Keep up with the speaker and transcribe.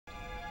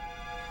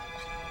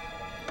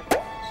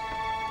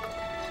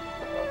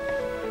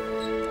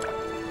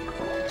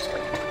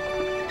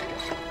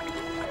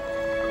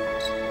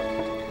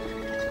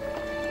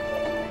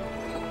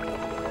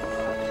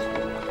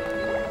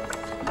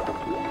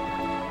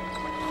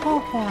Oh,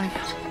 boy.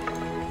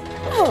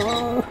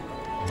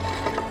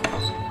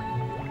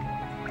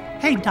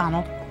 Hey,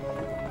 Donald.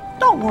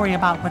 Don't worry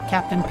about what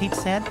Captain Pete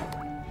said.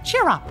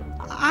 Cheer up.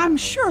 I'm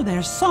sure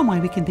there's some way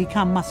we can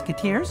become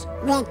Musketeers.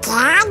 We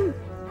can?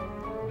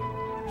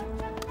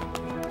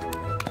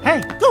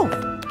 Hey, Goof.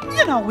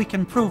 You know we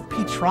can prove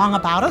Pete's wrong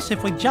about us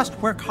if we just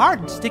work hard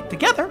and stick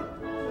together.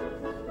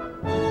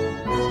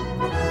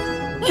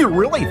 You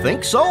really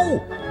think so?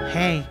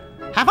 Hey,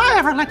 have I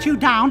ever let you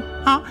down?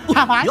 Huh?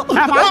 Have I?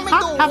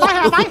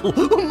 Have I?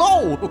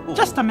 No!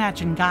 Just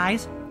imagine,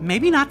 guys.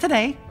 Maybe not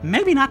today,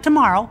 maybe not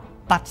tomorrow,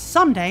 but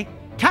someday,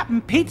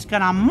 Captain Pete's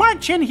gonna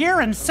march in here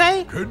and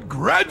say...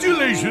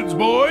 Congratulations,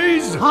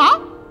 boys! Huh?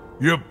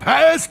 You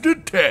passed a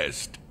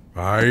test.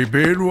 I've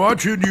been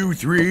watching you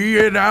three,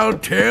 and I'll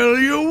tell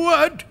you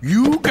what.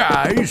 You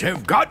guys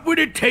have got what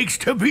it takes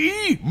to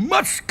be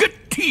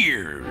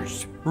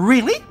Musketeers.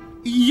 Really?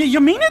 You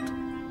mean it?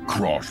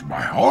 Cross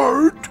my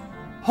heart.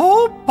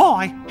 Oh,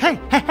 boy. Hey,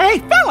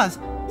 fellas.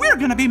 We're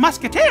gonna be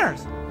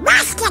Musketeers.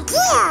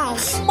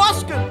 Musketeers!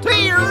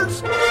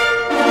 Musketeers?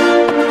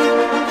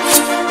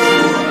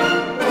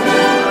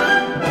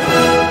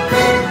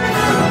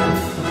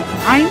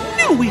 I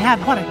knew we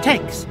had what it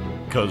takes.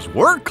 'Cause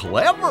we're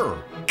clever.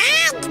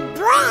 And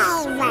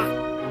brave!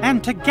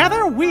 And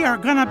together we are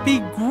gonna be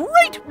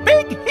great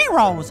big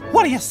heroes.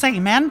 What do you say,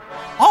 men?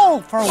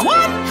 All for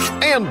one?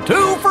 And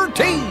two for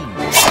team.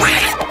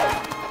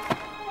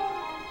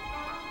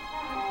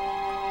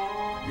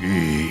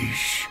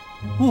 Yeesh.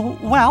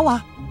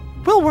 Well,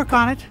 we'll work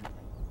on it.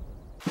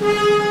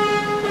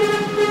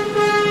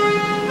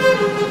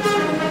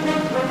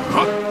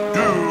 Hop,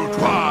 do,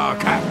 twa,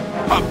 cat.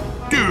 Hop,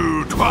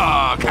 do,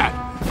 twa, cat.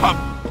 Hop,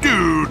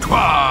 do,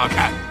 twa,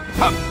 cat.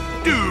 Hop,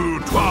 do,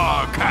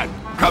 twa, cat.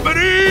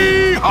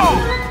 Company, ho!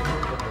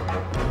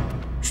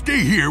 Stay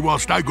here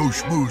whilst I go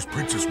schmooze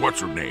Princess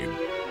What's-Her-Name.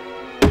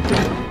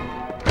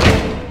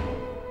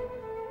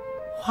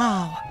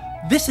 Wow,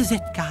 this is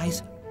it,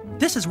 guys.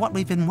 This is what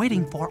we've been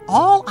waiting for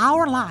all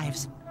our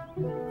lives.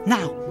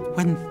 Now,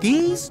 when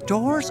these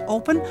doors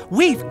open,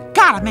 we've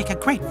got to make a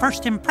great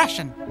first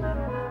impression.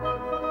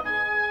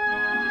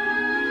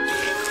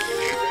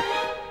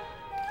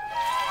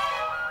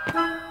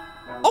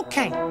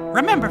 Okay,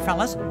 remember,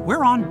 fellas,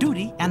 we're on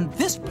duty, and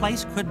this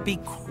place could be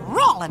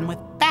crawling with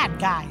bad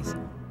guys.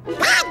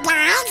 Bad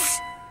guys?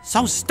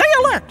 So stay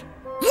alert.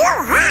 You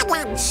heard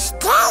them.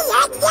 Stay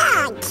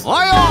alert.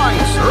 Aye,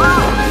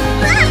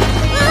 aye,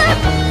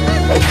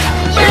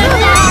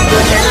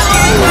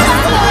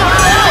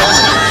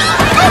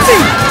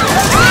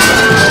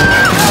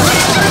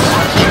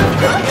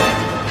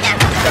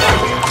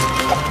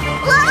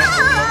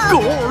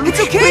 Whoa! It's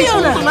okay,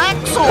 Yona.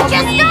 Relax on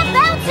Just me. stop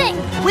bouncing!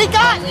 We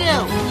got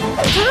you.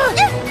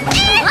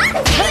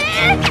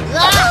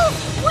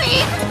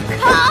 We've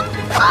come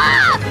up!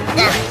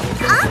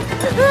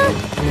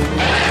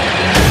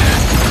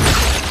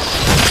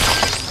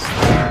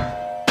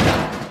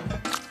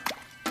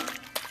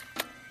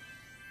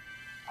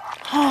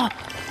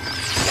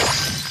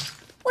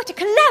 What a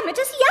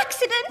calamitous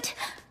accident!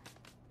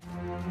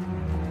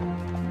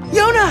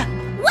 Yona!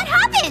 What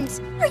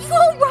happened? Are you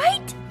all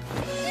right?